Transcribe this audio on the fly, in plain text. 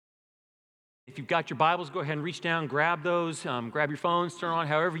If you've got your Bibles, go ahead and reach down, grab those, grab your phones, turn on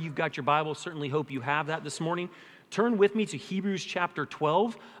however you've got your Bible. Certainly hope you have that this morning. Turn with me to Hebrews chapter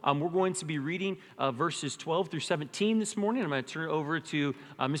 12. We're going to be reading verses 12 through 17 this morning. I'm going to turn it over to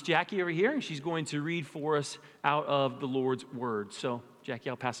Miss Jackie over here, and she's going to read for us out of the Lord's Word. So, Jackie,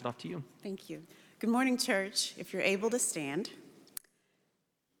 I'll pass it off to you. Thank you. Good morning, church. If you're able to stand,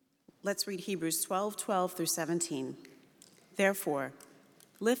 let's read Hebrews 12 through 17. Therefore,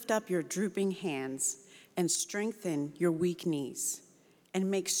 lift up your drooping hands and strengthen your weak knees, and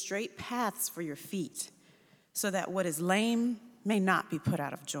make straight paths for your feet, so that what is lame may not be put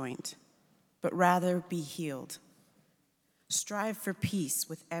out of joint, but rather be healed. Strive for peace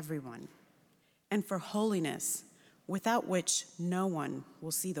with everyone, and for holiness, without which no one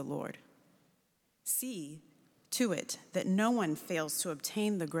will see the Lord. See to it that no one fails to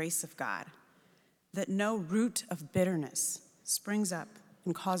obtain the grace of God, that no root of bitterness springs up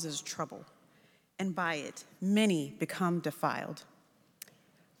and causes trouble, and by it many become defiled.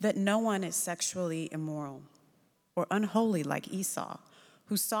 That no one is sexually immoral or unholy like Esau,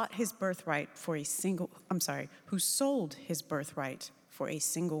 who sold his birthright for a single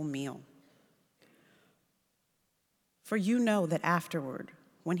meal. For you know that afterward,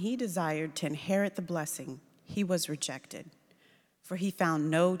 when he desired to inherit the blessing, he was rejected, for he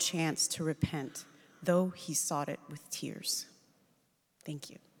found no chance to repent, though he sought it with tears.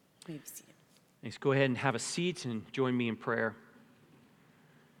 Thank you. You may be seated. Thanks. Go ahead and have a seat and join me in prayer.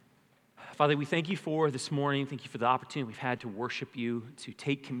 Father, we thank you for this morning. Thank you for the opportunity we've had to worship you, to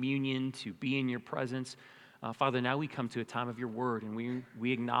take communion, to be in your presence. Father, now we come to a time of your word, and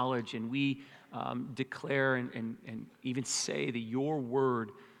we acknowledge and we declare and even say that your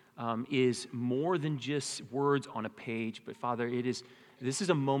word is more than just words on a page, but Father, this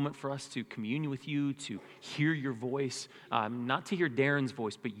is a moment for us to commune with you, to hear your voice, not to hear Darren's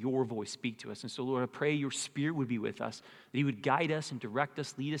voice, but your voice speak to us. And so, Lord, I pray your Spirit would be with us, that he would guide us and direct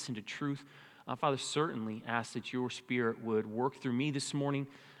us, lead us into truth. Father, certainly ask that your Spirit would work through me this morning,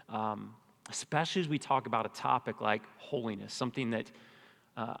 especially as we talk about a topic like holiness, something that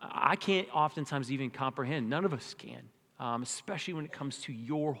I can't oftentimes even comprehend. None of us can, especially when it comes to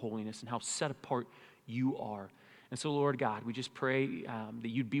your holiness and how set apart you are. And so, Lord God, we just pray that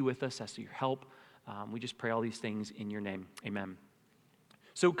you'd be with us as to your help. We just pray all these things in your name. Amen.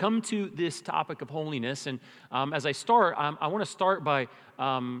 So come to this topic of holiness. And as I start, I want to start by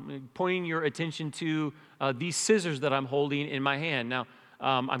pointing your attention to these scissors that I'm holding in my hand. Now,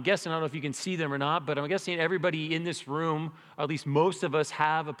 I'm guessing, I don't know if you can see them or not, but I'm guessing everybody in this room, or at least most of us,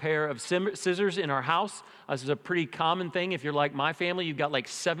 have a pair of scissors in our house. This is a pretty common thing. If you're like my family, you've got like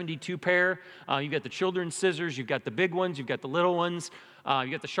 72 pair. You've got the children's scissors, you've got the big ones, you've got the little ones,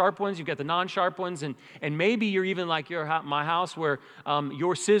 you've got the sharp ones, you've got the non-sharp ones, and maybe you're even like my house where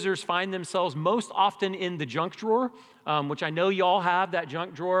your scissors find themselves most often in the junk drawer, which I know you all have that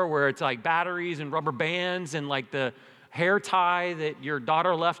junk drawer where it's like batteries and rubber bands and like the hair tie that your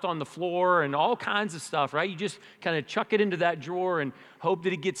daughter left on the floor and all kinds of stuff, right? You just kind of chuck it into that drawer and hope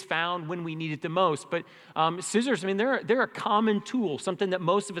that it gets found when we need it the most. But scissors, I mean, they're a common tool, something that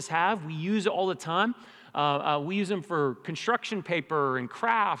most of us have. We use it all the time. We use them for construction paper and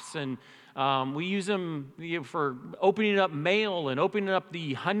crafts, and we use them for opening up mail and opening up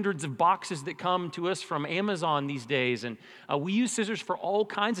the hundreds of boxes that come to us from Amazon these days. And we use scissors for all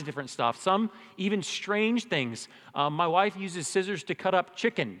kinds of different stuff, some even strange things. My wife uses scissors to cut up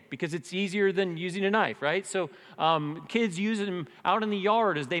chicken because it's easier than using a knife, right? So kids use them out in the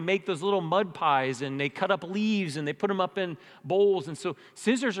yard as they make those little mud pies, and they cut up leaves and they put them up in bowls. And so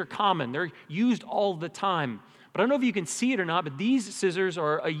scissors are common. They're used all the time. But I don't know if you can see it or not, but these scissors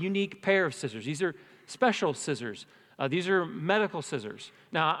are a unique pair of scissors. These are special scissors. These are medical scissors.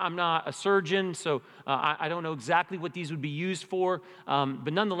 Now, I'm not a surgeon, so I don't know exactly what these would be used for,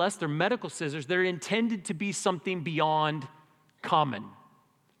 but nonetheless, they're medical scissors. They're intended to be something beyond common.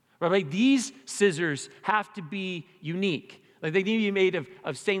 Right? These scissors have to be unique. Like they need to be made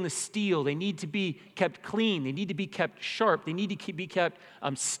of stainless steel. They need to be kept clean. They need to be kept sharp. They need to be kept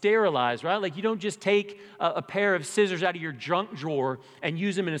sterilized, right? Like you don't just take a pair of scissors out of your junk drawer and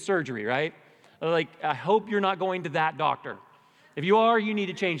use them in a surgery, right? Like I hope you're not going to that doctor. If you are, you need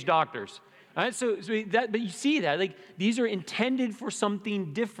to change doctors. All right? But you see that. Like these are intended for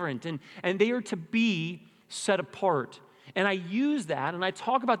something different, and they are to be set apart. And I use that, and I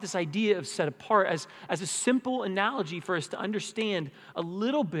talk about this idea of set apart as a simple analogy for us to understand a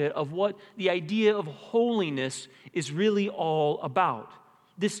little bit of what the idea of holiness is really all about.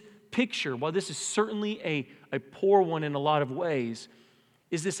 This picture, while this is certainly a poor one in a lot of ways,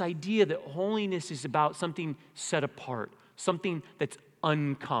 is this idea that holiness is about something set apart, something that's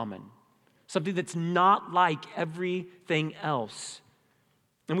uncommon, something that's not like everything else.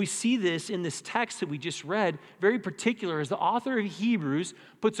 And we see this in this text that we just read, very particular, as the author of Hebrews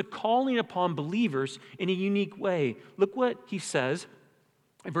puts a calling upon believers in a unique way. Look what he says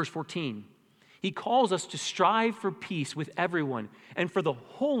in verse 14. He calls us to strive for peace with everyone and for the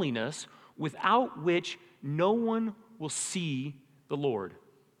holiness without which no one will see the Lord.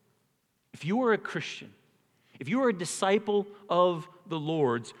 If you are a Christian, if you are a disciple of the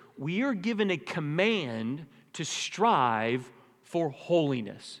Lord's, we are given a command to strive for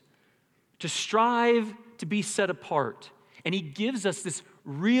holiness, to strive to be set apart. And he gives us this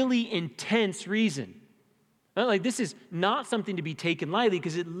really intense reason. Like, this is not something to be taken lightly,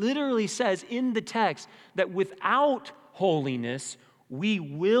 because it literally says in the text that without holiness, we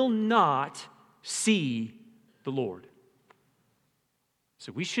will not see the Lord.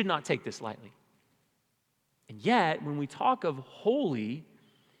 So we should not take this lightly. And yet, when we talk of holy,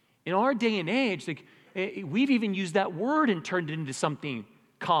 in our day and age, like, we've even used that word and turned it into something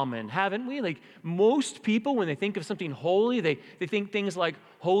common, haven't we? Like, most people, when they think of something holy, they think things like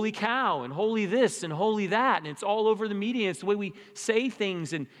holy cow and holy this and holy that, and it's all over the media. It's the way we say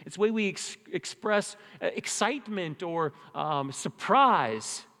things, and it's the way we express excitement or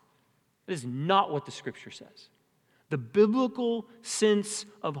surprise. That is not what the Scripture says. The biblical sense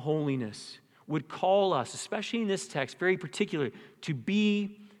of holiness would call us, especially in this text, very particularly, to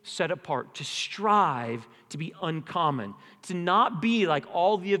be set apart, to strive to be uncommon, to not be like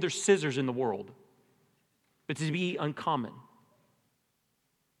all the other scissors in the world, but to be uncommon.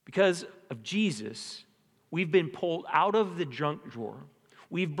 Because of Jesus, we've been pulled out of the junk drawer.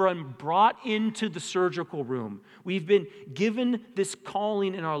 We've been brought into the surgical room. We've been given this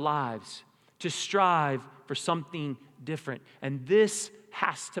calling in our lives to strive for something different. And this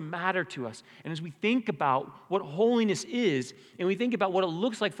has to matter to us. And as we think about what holiness is, and we think about what it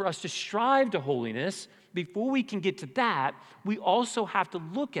looks like for us to strive to holiness, before we can get to that, we also have to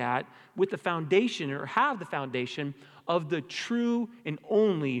look at with the foundation, or have the foundation, of the true and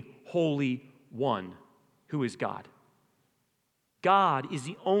only Holy One, who is God. God is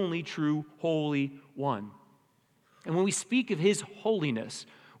the only true Holy One. And when we speak of his holiness,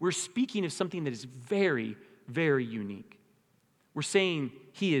 we're speaking of something that is very, very unique. We're saying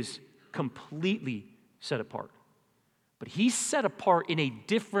he is completely set apart. But he's set apart in a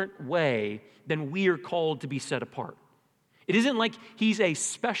different way than we are called to be set apart. It isn't like he's a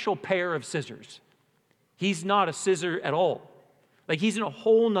special pair of scissors. He's not a scissor at all. Like, he's in a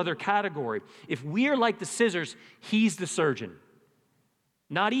whole nother category. If we are like the scissors, he's the surgeon.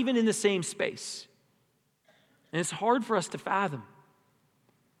 Not even in the same space. And it's hard for us to fathom.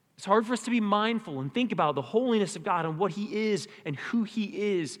 It's hard for us to be mindful and think about the holiness of God and what he is and who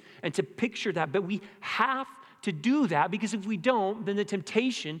he is, and to picture that. But we have to do that, because if we don't, then the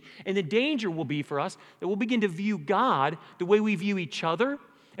temptation and the danger will be for us that we'll begin to view God the way we view each other,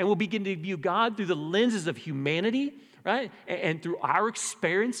 and we'll begin to view God through the lenses of humanity, right? And through our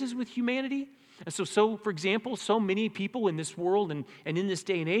experiences with humanity. And so for example, so many people in this world and in this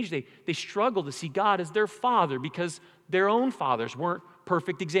day and age, they struggle to see God as their father, because their own fathers weren't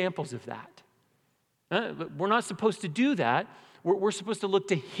perfect examples of that. We're not supposed to do that. We're supposed to look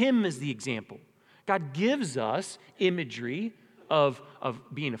to him as the example. God gives us imagery of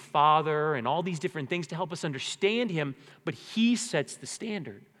being a father and all these different things to help us understand him, but he sets the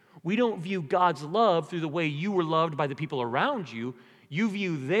standard. We don't view God's love through the way you were loved by the people around you. You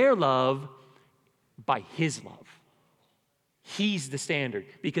view their love by his love. He's the standard,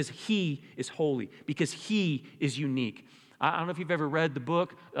 because he is holy, because he is unique. I don't know if you've ever read the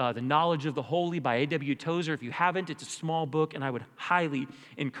book, The Knowledge of the Holy by A.W. Tozer. If you haven't, it's a small book, and I would highly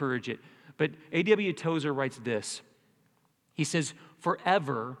encourage it. But A.W. Tozer writes this. He says,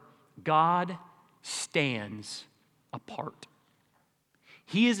 "Forever, God stands apart.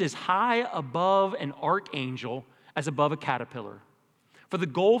 He is as high above an archangel as above a caterpillar. For the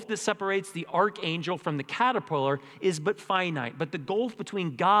gulf that separates the archangel from the caterpillar is but finite, but the gulf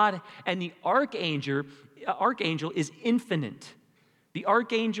between God and the archangel is infinite. The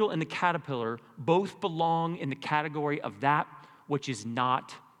archangel and the caterpillar both belong in the category of that which is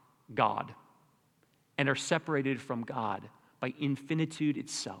not God, and are separated from God by infinitude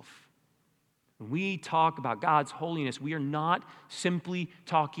itself." When we talk about God's holiness, we are not simply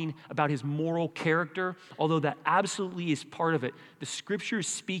talking about his moral character, although that absolutely is part of it. The Scripture is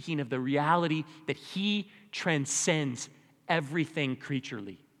speaking of the reality that he transcends everything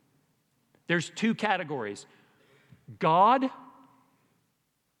creaturely. There's two categories: God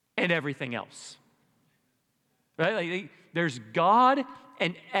and everything else. Right? There's God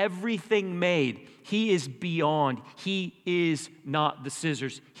and everything made. He is beyond. He is not the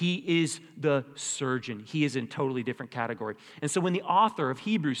scissors. He is the surgeon. He is in a totally different category. And so when the author of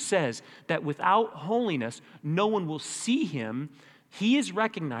Hebrews says that without holiness, no one will see him, he is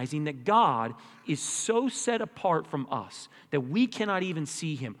recognizing that God is so set apart from us that we cannot even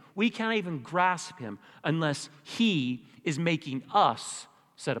see him. We cannot even grasp him unless he is making us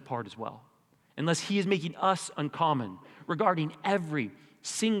set apart as well. Unless he is making us uncommon regarding every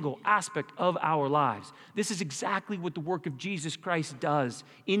single aspect of our lives. This is exactly what the work of Jesus Christ does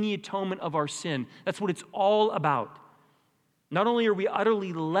in the atonement of our sin. That's what it's all about. Not only are we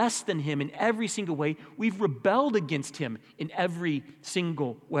utterly less than him in every single way, we've rebelled against him in every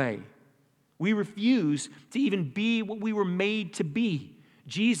single way. We refuse to even be what we were made to be.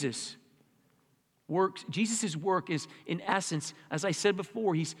 Jesus' work is, in essence, as I said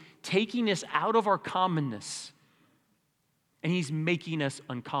before, he's taking us out of our commonness and he's making us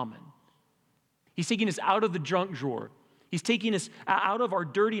uncommon. He's taking us out of the junk drawer. He's taking us out of our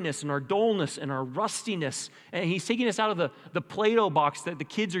dirtiness and our dullness and our rustiness. And he's taking us out of the Play-Doh box that the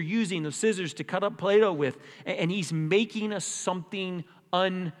kids are using, the scissors to cut up Play-Doh with. And he's making us something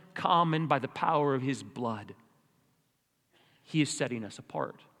uncommon by the power of his blood. He is setting us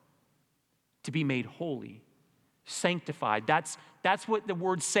apart to be made holy, sanctified. That's what the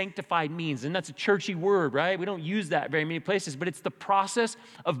word sanctified means. And that's a churchy word, right? We don't use that very many places, but it's the process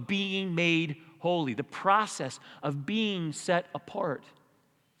of being made holy, the process of being set apart.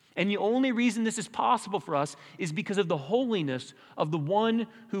 And the only reason this is possible for us is because of the holiness of the one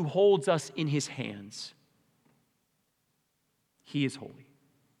who holds us in his hands. He is holy,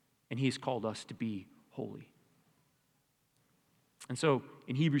 and he has called us to be holy. And so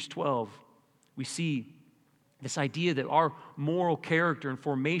in Hebrews 12, we see this idea that our moral character and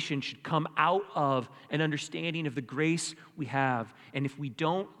formation should come out of an understanding of the grace we have. And if we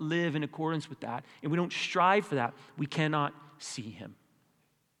don't live in accordance with that, and we don't strive for that, we cannot see him.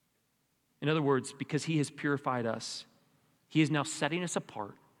 In other words, because he has purified us, he is now setting us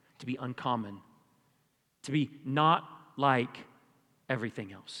apart to be uncommon, to be not like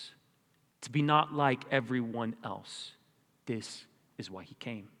everything else, to be not like everyone else. This is why he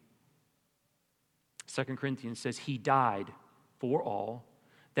came. 2 Corinthians says he died for all,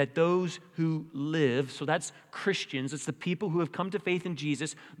 that those who live, so that's Christians, it's the people who have come to faith in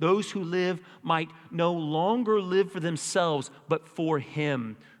Jesus, those who live might no longer live for themselves, but for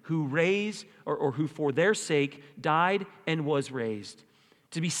him who raised, or who for their sake died and was raised.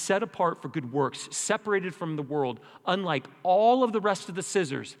 To be set apart for good works, separated from the world, unlike all of the rest of the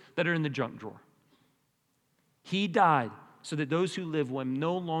scissors that are in the junk drawer. He died so that those who live will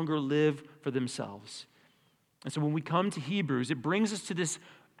no longer live for themselves. And so when we come to Hebrews, it brings us to this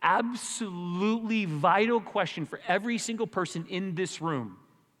absolutely vital question for every single person in this room.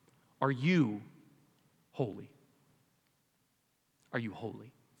 Are you holy? Are you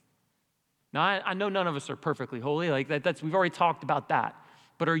holy? Now, I know none of us are perfectly holy. Like that's we've already talked about that.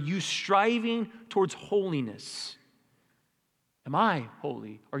 But are you striving towards holiness? Am I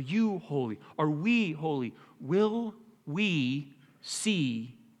holy? Are you holy? Are we holy? Will we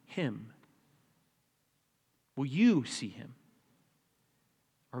see him? Will you see him?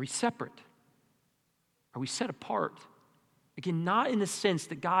 Are we separate? Are we set apart? Again, not in the sense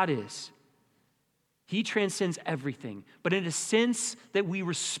that God is. He transcends everything, but in a sense that we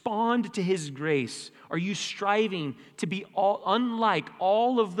respond to his grace. Are you striving to be unlike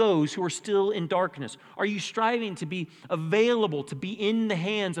all of those who are still in darkness? Are you striving to be available, to be in the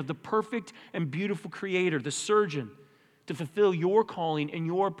hands of the perfect and beautiful Creator, the surgeon, to fulfill your calling and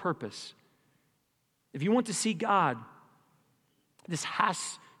your purpose? If you want to see God, this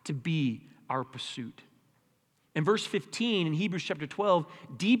has to be our pursuit. And verse 15 in Hebrews chapter 12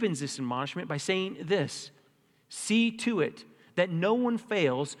 deepens this admonishment by saying this: see to it that no one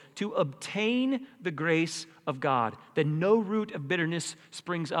fails to obtain the grace of God, that no root of bitterness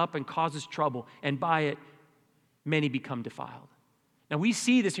springs up and causes trouble, and by it many become defiled. Now we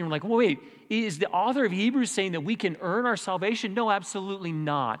see this and we're like, well, wait, is the author of Hebrews saying that we can earn our salvation? No, absolutely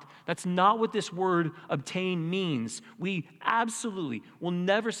not. That's not what this word obtain means. We absolutely will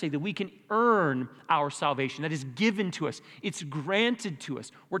never say that we can earn our salvation. That is given to us. It's granted to us.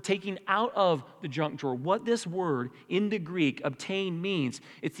 We're taking out of the junk drawer. What this word in the Greek, obtain, means,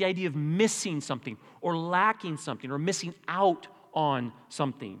 it's the idea of missing something or lacking something or missing out on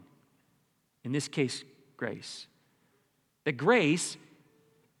something. In this case, grace. That grace,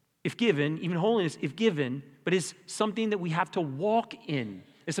 if given, even holiness, if given, but is something that we have to walk in.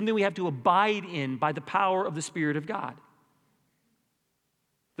 It's something we have to abide in by the power of the Spirit of God.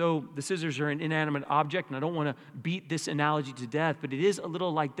 though the scissors are an inanimate object, and I don't want to beat this analogy to death, but it is a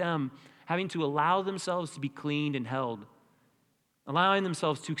little like them having to allow themselves to be cleaned and held, allowing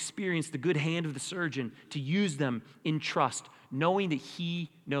themselves to experience the good hand of the surgeon, to use them in trust, knowing that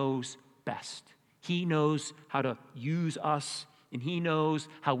he knows best. He knows how to use us, and he knows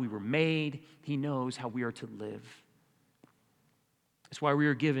how we were made. He knows how we are to live. That's why we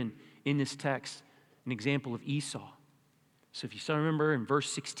are given in this text an example of Esau. So if you still remember in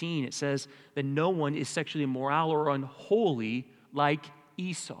verse 16, it says that no one is sexually immoral or unholy like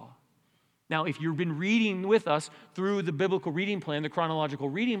Esau. Now, if you've been reading with us through the biblical reading plan, the chronological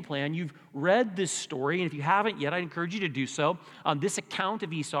reading plan, you've read this story, and if you haven't yet, I encourage you to do so. This account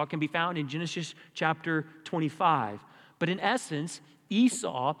of Esau can be found in Genesis chapter 25. But in essence,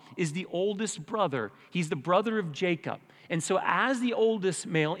 Esau is the oldest brother. He's the brother of Jacob. And so as the oldest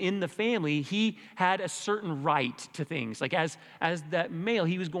male in the family, he had a certain right to things. Like as that male,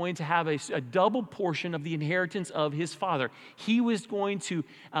 he was going to have a double portion of the inheritance of his father. He was going to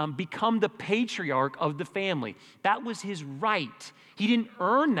become the patriarch of the family. That was his right. He didn't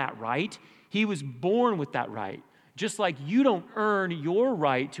earn that right. He was born with that right. Just like you don't earn your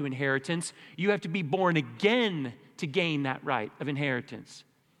right to inheritance, you have to be born again to gain that right of inheritance.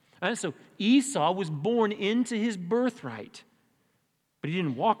 And so Esau was born into his birthright, but he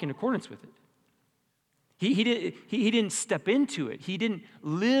didn't walk in accordance with it. He didn't step into it. He didn't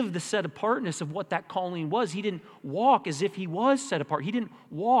live the set apartness of what that calling was. He didn't walk as if he was set apart. He didn't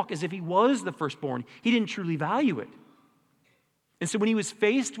walk as if he was the firstborn. He didn't truly value it. And so when he was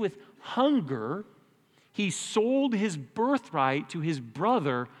faced with hunger, he sold his birthright to his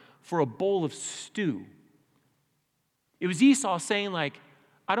brother for a bowl of stew. It was Esau saying, like,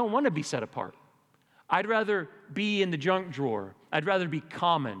 I don't want to be set apart. I'd rather be in the junk drawer. I'd rather be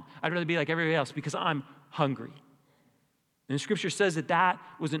common. I'd rather be like everybody else because I'm hungry. And the scripture says that that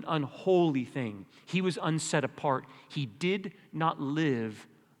was an unholy thing. He was unset apart. He did not live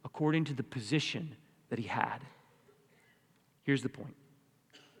according to the position that he had. Here's the point.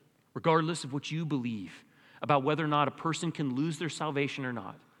 Regardless of what you believe about whether or not a person can lose their salvation or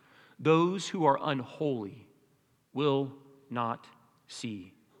not, those who are unholy will not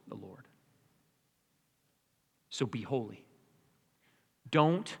see the Lord. So be holy.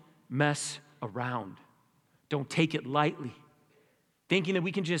 Don't mess around. Don't take it lightly. Thinking that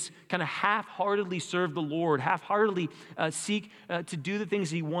we can just kind of half-heartedly serve the Lord, half-heartedly seek to do the things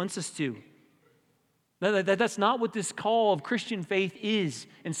He wants us to. That's not what this call of Christian faith is.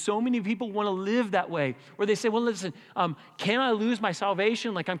 And so many people want to live that way, where they say, well, listen, can I lose my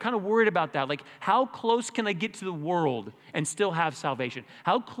salvation? Like, I'm kind of worried about that. Like, how close can I get to the world and still have salvation?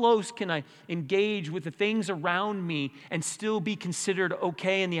 How close can I engage with the things around me and still be considered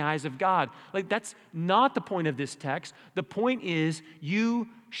okay in the eyes of God? Like, that's not the point of this text. The point is you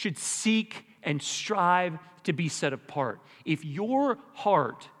should seek and strive to be set apart. If your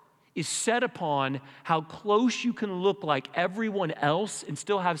heart is set upon how close you can look like everyone else and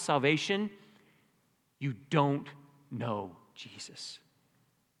still have salvation, you don't know Jesus.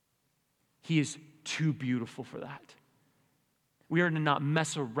 He is too beautiful for that. We are to not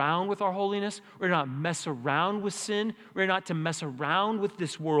mess around with our holiness. We're to not mess around with sin. We're not to mess around with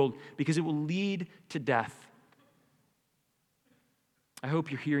this world because it will lead to death. I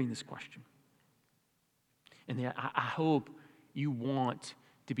hope you're hearing this question. And I hope you want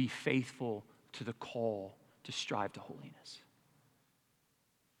to be faithful to the call to strive to holiness.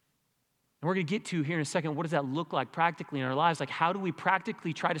 And we're going to get to here in a second, what does that look like practically in our lives? Like, how do we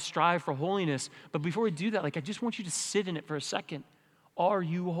practically try to strive for holiness? But before we do that, like, I just want you to sit in it for a second. Are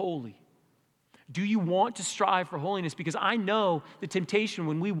you holy? Do you want to strive for holiness? Because I know the temptation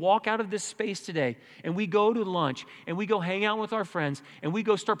when we walk out of this space today and we go to lunch and we go hang out with our friends and we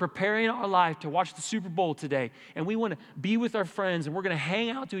go start preparing our life to watch the Super Bowl today and we want to be with our friends and we're going to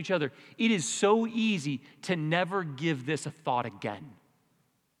hang out to each other. It is so easy to never give this a thought again.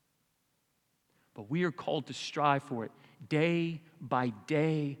 But we are called to strive for it day by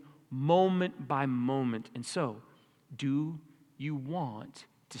day, moment by moment. And so, do you want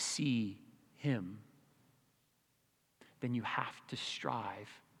to see Him? Then you have to strive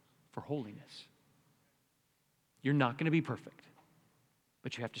for holiness. You're not going to be perfect,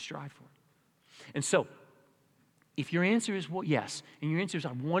 but you have to strive for it. And so, if your answer is, well, yes, and your answer is,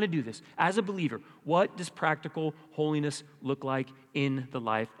 I want to do this, as a believer, what does practical holiness look like in the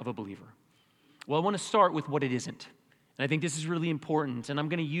life of a believer? Well, I want to start with what it isn't. And I think this is really important. And I'm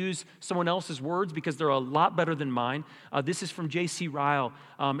going to use someone else's words because they're a lot better than mine. This is from J.C. Ryle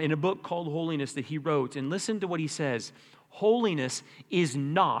in a book called Holiness that he wrote. And listen to what he says. Holiness is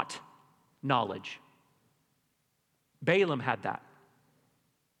not knowledge. Balaam had that.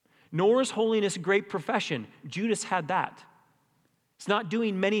 Nor is holiness a great profession. Judas had that. It's not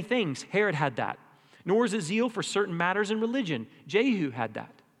doing many things. Herod had that. Nor is it zeal for certain matters in religion. Jehu had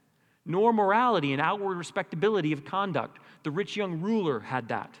that. Nor morality and outward respectability of conduct. The rich young ruler had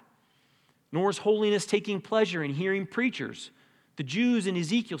that. Nor is holiness taking pleasure in hearing preachers. The Jews in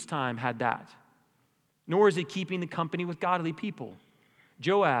Ezekiel's time had that. Nor is it keeping the company with godly people.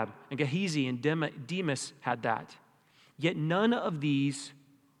 Joab and Gehazi and Demas had that. Yet none of these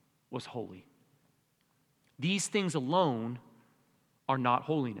was holy. These things alone are not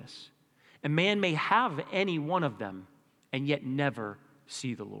holiness. A man may have any one of them and yet never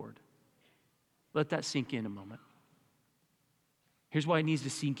see the Lord. Let that sink in a moment. Here's why it needs to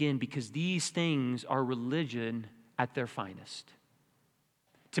sink in, because these things are religion at their finest.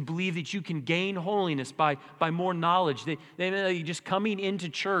 To believe that you can gain holiness by more knowledge, that just coming into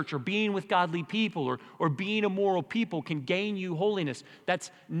church or being with godly people or being a moral people can gain you holiness. That's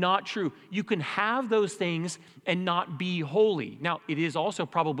not true. You can have those things and not be holy. Now, it is also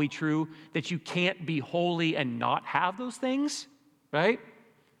probably true that you can't be holy and not have those things, right?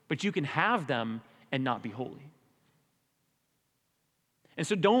 But you can have them and not be holy. And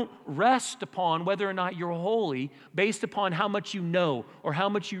so don't rest upon whether or not you're holy based upon how much you know or how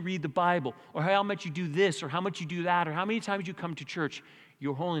much you read the Bible or how much you do this or how much you do that or how many times you come to church.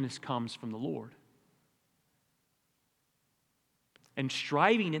 Your holiness comes from the Lord. And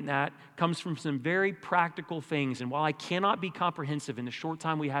striving in that comes from some very practical things. And while I cannot be comprehensive in the short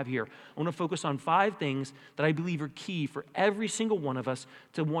time we have here, I want to focus on 5 things that I believe are key for every single one of us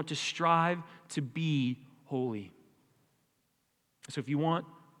to want to strive to be holy. So if you want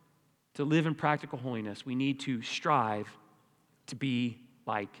to live in practical holiness, we need to strive to be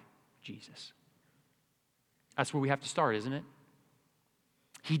like Jesus. That's where we have to start, isn't it?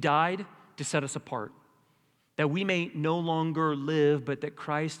 He died to set us apart, that we may no longer live, but that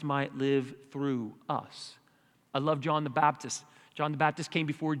Christ might live through us. I love John the Baptist. John the Baptist came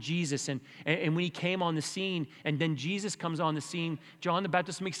before Jesus, and when he came on the scene, and then Jesus comes on the scene, John the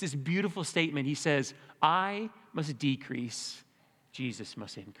Baptist makes this beautiful statement. He says, I must decrease, Jesus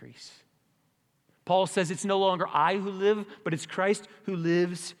must increase. Paul says it's no longer I who live, but it's Christ who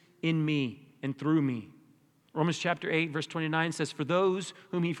lives in me and through me. Romans chapter 8, verse 29 says, for those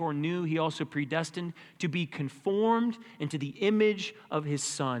whom he foreknew, he also predestined to be conformed into the image of his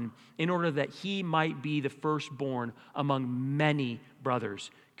Son, in order that he might be the firstborn among many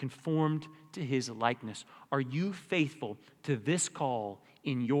brothers, conformed to his likeness. Are you faithful to this call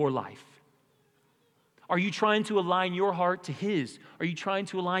in your life? Are you trying to align your heart to his? Are you trying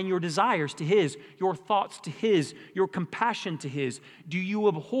to align your desires to his, your thoughts to his, your compassion to his? Do you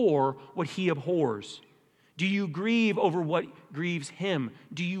abhor what he abhors? Do you grieve over what grieves him?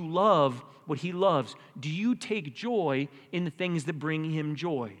 Do you love what he loves? Do you take joy in the things that bring him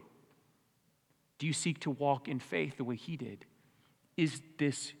joy? Do you seek to walk in faith the way he did? Is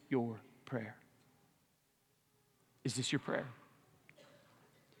this your prayer? Is this your prayer?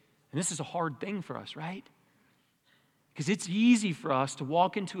 And this is a hard thing for us, right? Because it's easy for us to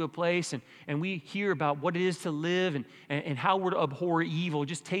walk into a place and we hear about what it is to live and how we're to abhor evil.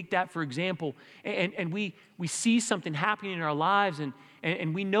 Just take that, for example. And we see something happening in our lives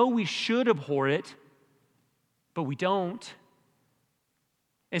and we know we should abhor it, but we don't.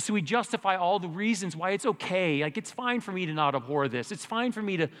 And so we justify all the reasons why it's okay. Like, it's fine for me to not abhor this. It's fine for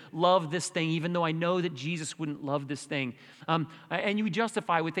me to love this thing, even though I know that Jesus wouldn't love this thing. And you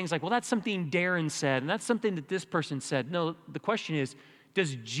justify with things like, well, that's something Darren said, and that's something that this person said. No, the question is,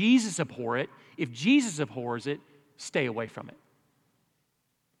 does Jesus abhor it? If Jesus abhors it, stay away from it.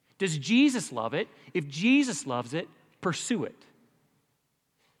 Does Jesus love it? If Jesus loves it, pursue it.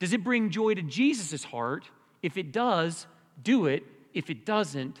 Does it bring joy to Jesus' heart? If it does, do it. If it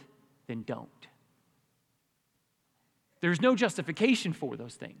doesn't, then don't. There's no justification for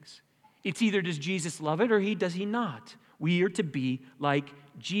those things. It's either does Jesus love it or does he not. We are to be like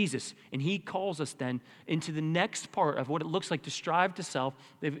Jesus. And he calls us then into the next part of what it looks like to strive to self,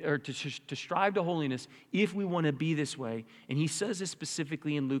 or to strive to holiness if we want to be this way. And he says this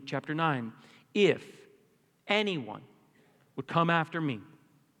specifically in Luke chapter 9. If anyone would come after me,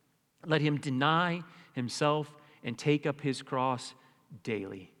 let him deny himself and take up his cross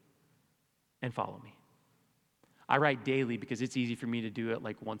daily and follow me. I write daily because it's easy for me to do it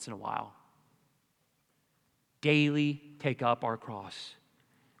like once in a while. Daily take up our cross.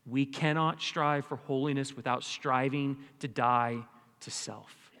 We cannot strive for holiness without striving to die to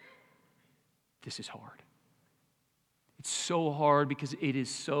self. This is hard. It's so hard because it is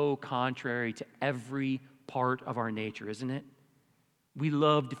so contrary to every part of our nature, isn't it? We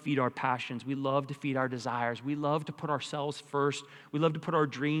love to feed our passions. We love to feed our desires. We love to put ourselves first. We love to put our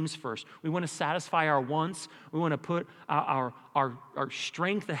dreams first. We want to satisfy our wants. We want to put our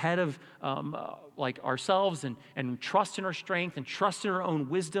strength ahead of like ourselves and trust in our strength and trust in our own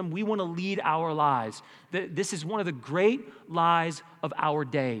wisdom. We want to lead our lives. This is one of the great lies of our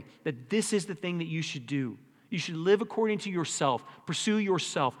day, that this is the thing that you should do. You should live according to yourself, pursue your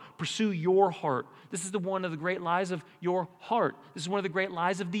heart. This is one of the great lies of your heart. This is one of the great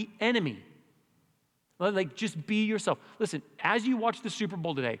lies of the enemy. Like, just be yourself. Listen, as you watch the Super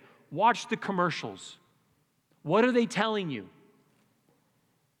Bowl today, watch the commercials. What are they telling you?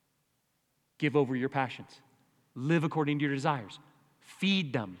 Give over your passions. Live according to your desires.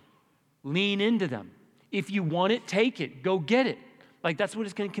 Feed them. Lean into them. If you want it, take it. Go get it. Like, that's what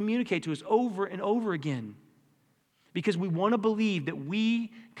it's going to communicate to us over and over again. Because we want to believe that we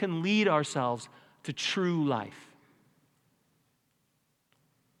can lead ourselves to true life.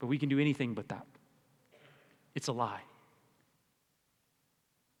 But we can do anything but that. It's a lie.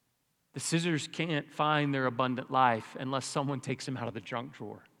 The scissors can't find their abundant life unless someone takes them out of the junk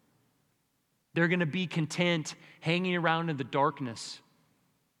drawer. They're going to be content hanging around in the darkness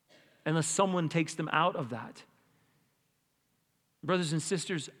unless someone takes them out of that. Brothers and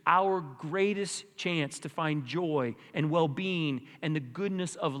sisters, our greatest chance to find joy and well-being and the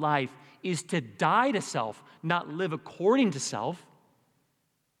goodness of life is to die to self, not live according to self.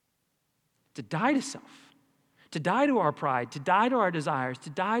 To die to self, to die to our pride, to die to our desires, to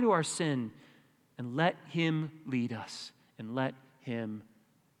die to our sin, and let Him lead us and let Him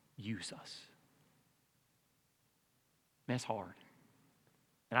use us. Man, it's hard.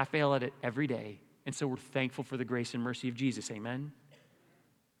 And I fail at it every day. And so we're thankful for the grace and mercy of Jesus. Amen?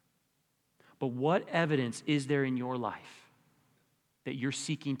 But what evidence is there in your life that you're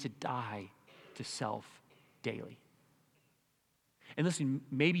seeking to die to self daily? And listen,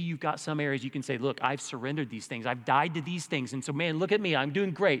 maybe you've got some areas you can say, look, I've surrendered these things. I've died to these things. And so, man, look at me. I'm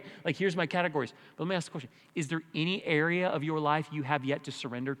doing great. Like, here's my categories. But let me ask the question. Is there any area of your life you have yet to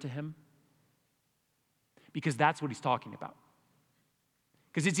surrender to Him? Because that's what He's talking about.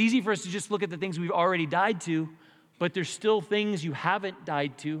 Because it's easy for us to just look at the things we've already died to, but there's still things you haven't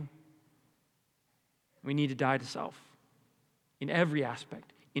died to. We need to die to self in every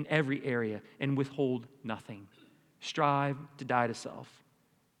aspect, in every area, and withhold nothing. Strive to die to self.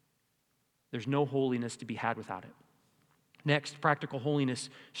 There's no holiness to be had without it. Next, practical holiness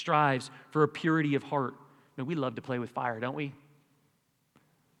strives for a purity of heart. Now, we love to play with fire, don't we?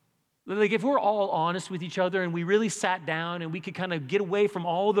 Like, if we're all honest with each other and we really sat down and we could kind of get away from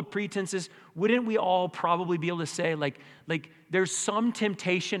all the pretenses, wouldn't we all probably be able to say, like there's some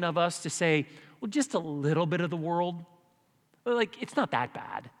temptation of us to say, well, just a little bit of the world, like, it's not that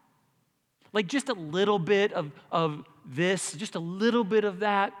bad. Like, just a little bit of this, just a little bit of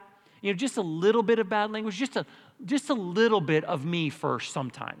that, just a little bit of bad language, just a little bit of me first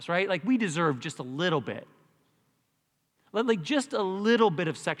sometimes, right? Like, we deserve just a little bit. Like, just a little bit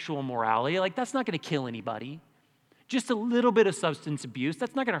of sexual immorality, like, that's not going to kill anybody. Just a little bit of substance abuse,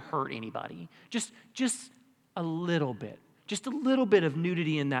 that's not going to hurt anybody. Just a little bit. Just a little bit of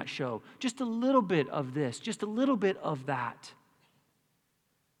nudity in that show. Just a little bit of this. Just a little bit of that.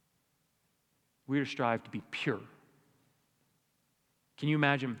 We're to strive to be pure. Can you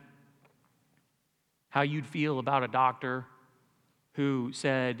imagine how you'd feel about a doctor who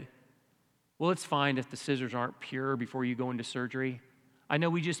said, well, it's fine if the scissors aren't pure before you go into surgery. I know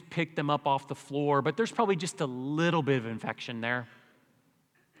we just picked them up off the floor, but there's probably just a little bit of infection there.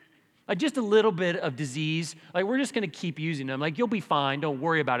 Like, just a little bit of disease. Like, we're just going to keep using them. Like, you'll be fine. Don't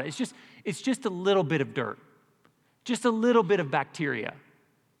worry about it. It's just a little bit of dirt. Just a little bit of bacteria.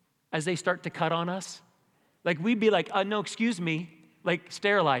 As they start to cut on us, like, we'd be like, no, excuse me. Like,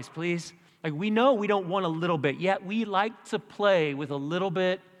 sterilize, please. Like, we know we don't want a little bit, yet we like to play with a little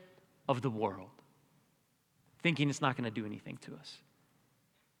bit of the world, thinking it's not going to do anything to us.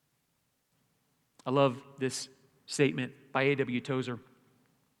 I love this statement by A.W. Tozer.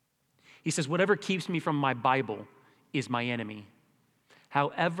 He says, whatever keeps me from my Bible is my enemy,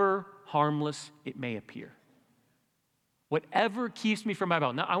 however harmless it may appear. Whatever keeps me from my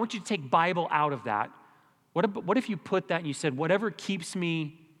Bible. Now, I want you to take Bible out of that. What if you put that and you said, whatever keeps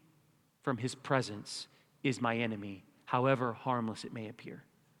me from His presence is my enemy, however harmless it may appear.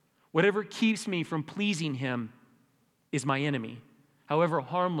 Whatever keeps me from pleasing Him is my enemy, however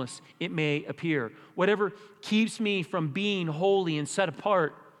harmless it may appear. Whatever keeps me from being holy and set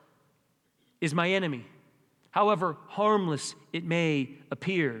apart is my enemy, however harmless it may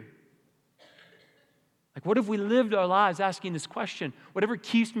appear. Like, what if we lived our lives asking this question? Whatever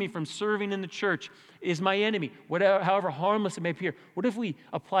keeps me from serving in the church is my enemy, whatever, however harmless it may appear. What if we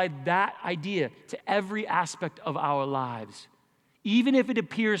applied that idea to every aspect of our lives? Even if it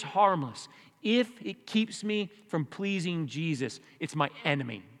appears harmless, if it keeps me from pleasing Jesus, it's my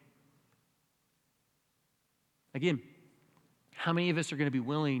enemy. Again, how many of us are going to be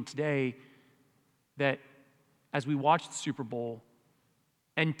willing today that as we watch the Super Bowl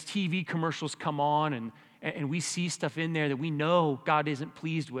and TV commercials come on and we see stuff in there that we know God isn't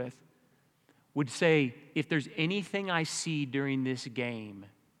pleased with, would say, if there's anything I see during this game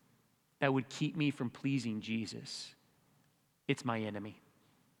that would keep me from pleasing Jesus, it's my enemy.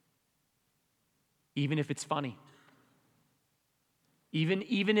 Even if it's funny.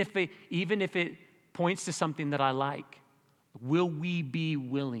 Even if it points to something that I like, will we be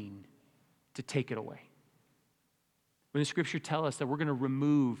willing to take it away? When the scripture tells us that we're going to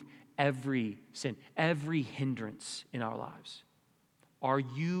remove every sin, every hindrance in our lives, are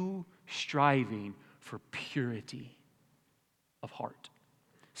you striving for purity of heart?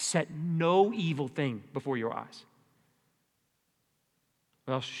 Set no evil thing before your eyes.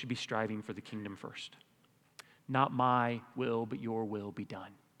 We also should be striving for the kingdom first. Not my will, but your will be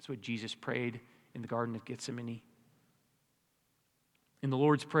done. That's what Jesus prayed in the Garden of Gethsemane. In the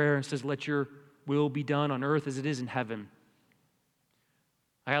Lord's Prayer, it says, let your will be done on earth as it is in heaven.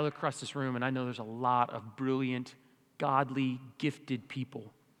 I look across this room and I know there's a lot of brilliant, godly, gifted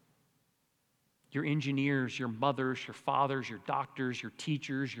people. Your engineers, your mothers, your fathers, your doctors, your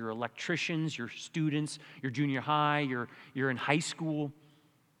teachers, your electricians, your students, your junior high, you're in high school,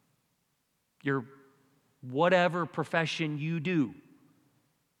 your whatever profession you do.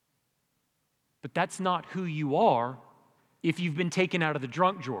 But that's not who you are if you've been taken out of the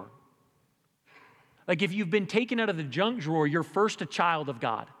junk drawer. Like if you've been taken out of the junk drawer, you're first a child of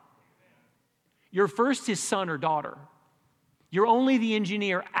God. You're first his son or daughter. You're only the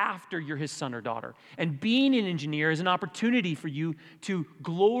engineer after you're his son or daughter. And being an engineer is an opportunity for you to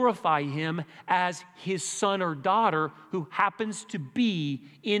glorify him as his son or daughter who happens to be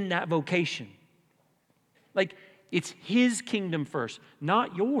in that vocation. Like it's his kingdom first,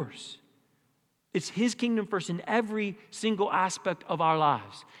 not yours. It's his kingdom first in every single aspect of our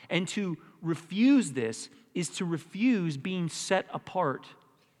lives. And to refuse this is to refuse being set apart.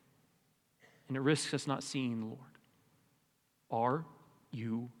 And it risks us not seeing the Lord. Are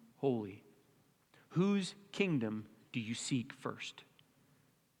you holy? Whose kingdom do you seek first?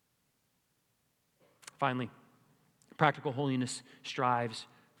 Finally, practical holiness strives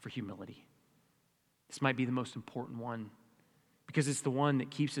for humility. This might be the most important one because it's the one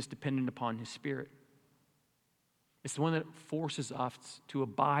that keeps us dependent upon his Spirit. It's the one that forces us to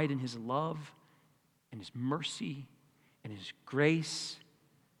abide in his love and his mercy and his grace.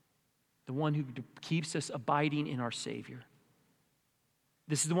 The one who keeps us abiding in our Savior.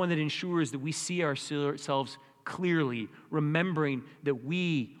 This is the one that ensures that we see ourselves clearly, remembering that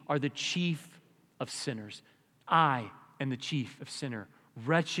we are the chief of sinners. I am the chief of sinner.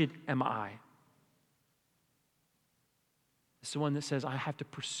 Wretched am I. It's the one that says, I have to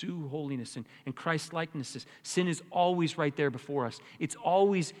pursue holiness and Christ-likeness. Sin is always right there before us. It's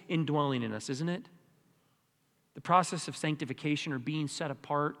always indwelling in us, isn't it? The process of sanctification or being set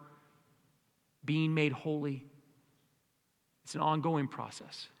apart, being made holy, it's an ongoing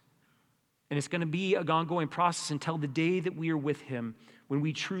process. And it's going to be an ongoing process until the day that we are with him, when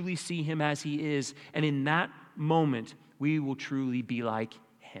we truly see him as he is. And in that moment, we will truly be like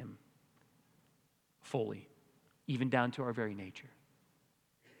him, fully, even down to our very nature.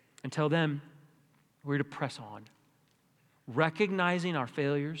 Until then, we're to press on, recognizing our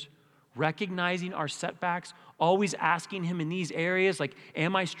failures, recognizing our setbacks, always asking him in these areas, like,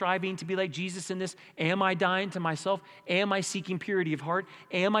 am I striving to be like Jesus in this? Am I dying to myself? Am I seeking purity of heart?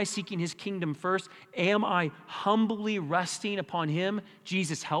 Am I seeking his kingdom first? Am I humbly resting upon him?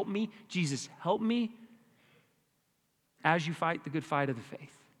 Jesus, help me. Jesus, help me. As you fight the good fight of the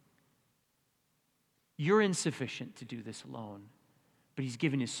faith. You're insufficient to do this alone, but he's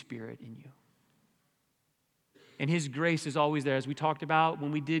given his Spirit in you. And his grace is always there. As we talked about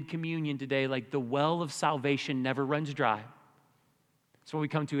when we did communion today, like the well of salvation never runs dry. That's why we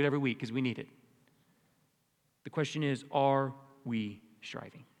come to it every week, because we need it. The question is, are we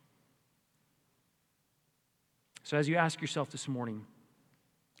striving? So as you ask yourself this morning,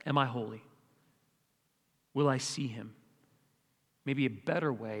 am I holy? Will I see him? Maybe a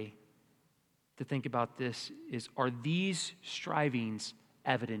better way to think about this is, are these strivings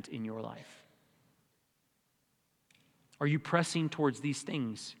evident in your life? Are you pressing towards these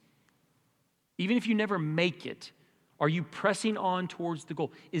things? Even if you never make it, Are you pressing on towards the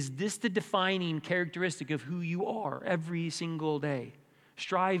goal? Is this the defining characteristic of who you are every single day?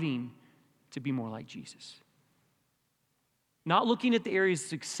 Striving to be more like Jesus. Not looking at the areas of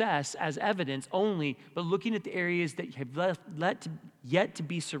success as evidence only, but looking at the areas that have yet to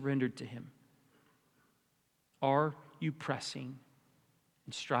be surrendered to him. Are you pressing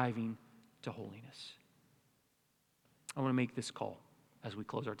and striving to holiness? I want to make this call as we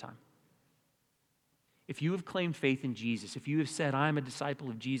close our time. If you have claimed faith in Jesus, if you have said, I am a disciple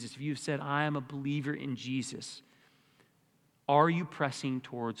of Jesus, if you have said, I am a believer in Jesus, are you pressing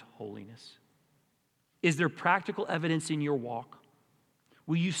towards holiness? Is there practical evidence in your walk?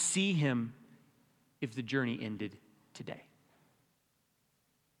 Will you see him if the journey ended today?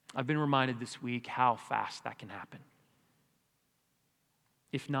 I've been reminded this week how fast that can happen.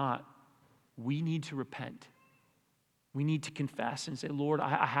 If not, we need to repent. We need to confess and say, Lord,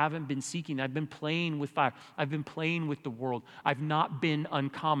 I haven't been seeking. I've been playing with fire. I've been playing with the world. I've not been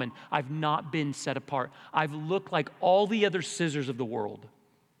uncommon. I've not been set apart. I've looked like all the other scissors of the world,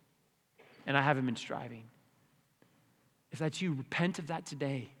 and I haven't been striving. If that's you, repent of that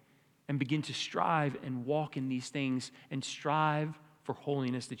today and begin to strive and walk in these things and strive for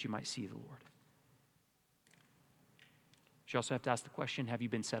holiness that you might see the Lord. You also have to ask the question, have you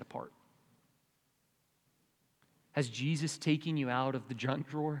been set apart? Has Jesus taken you out of the junk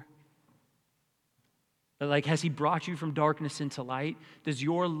drawer? Like, has he brought you from darkness into light? Does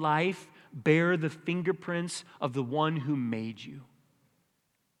your life bear the fingerprints of the one who made you?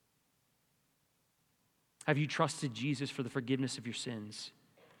 Have you trusted Jesus for the forgiveness of your sins?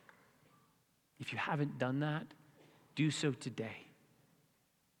 If you haven't done that, do so today.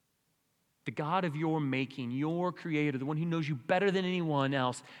 The God of your making, your creator, the one who knows you better than anyone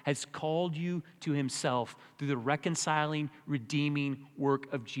else, has called you to himself through the reconciling, redeeming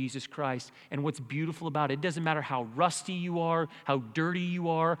work of Jesus Christ. And what's beautiful about it doesn't matter how rusty you are, how dirty you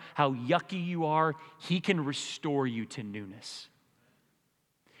are, how yucky you are, he can restore you to newness.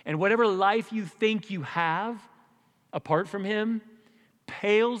 And whatever life you think you have apart from him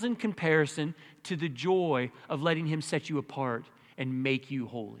pales in comparison to the joy of letting him set you apart and make you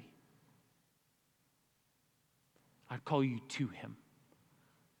holy. I'd call you to him.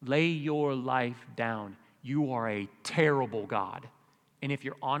 Lay your life down. You are a terrible God. And if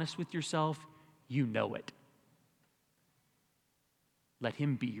you're honest with yourself, you know it. Let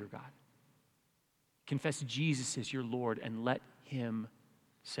him be your God. Confess Jesus as your Lord and let him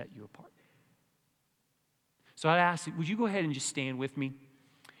set you apart. So I'd ask, would you go ahead and just stand with me? And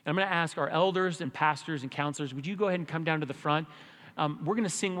I'm going to ask our elders and pastors and counselors, would you go ahead and come down to the front? We're going to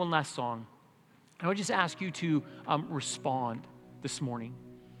sing one last song. I would just ask you to respond this morning.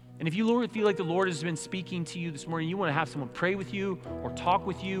 And if you, Lord, feel like the Lord has been speaking to you this morning, you want to have someone pray with you or talk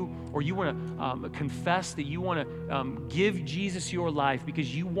with you, or you want to confess that you want to give Jesus your life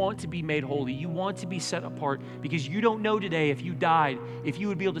because you want to be made holy, you want to be set apart, because you don't know today if you died, if you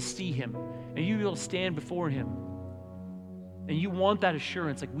would be able to see him and you'd be able to stand before him. And you want that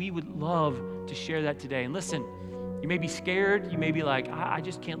assurance. Like, we would love to share that today. And listen, you may be scared. You may be like, I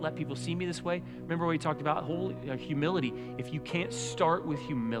just can't let people see me this way. Remember what we talked about, humility. If you can't start with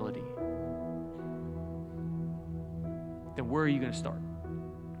humility, then where are you going to start?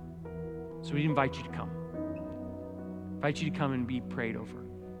 So we invite you to come. Invite you to come and be prayed over,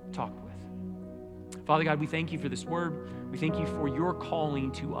 talked with. Father God, we thank you for this word. We thank you for your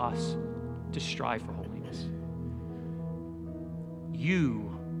calling to us to strive for holiness.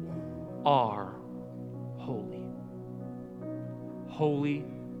 You are holy. Holy,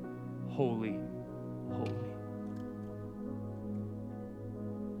 holy, holy.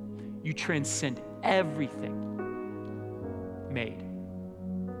 You transcend everything made.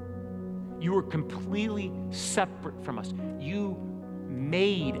 You are completely separate from us. You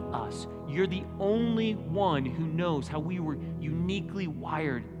made us. You're the only one who knows how we were uniquely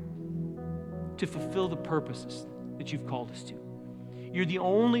wired to fulfill the purposes that you've called us to. You're the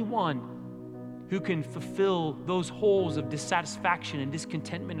only one who can fulfill those holes of dissatisfaction and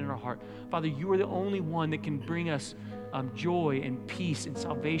discontentment in our heart. Father, you are the only one that can bring us joy and peace and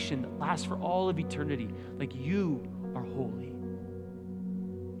salvation that lasts for all of eternity. Like, you are holy.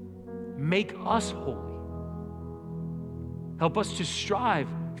 Make us holy. Help us to strive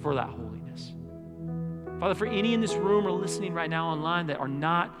for that holiness. Father, for any in this room or listening right now online that are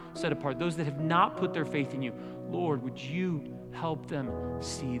not set apart, those that have not put their faith in you, Lord, would you help them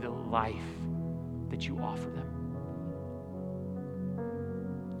see the life that you offer them?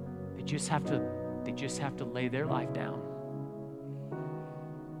 They just have to lay their life down.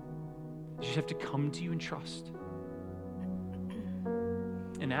 They just have to come to you and trust.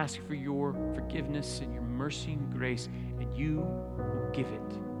 and ask for your forgiveness and your mercy and grace, and you will give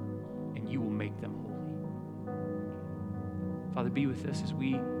it, and you will make them holy. Father, be with us as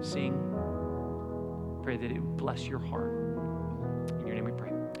we sing. Pray that it would bless your heart.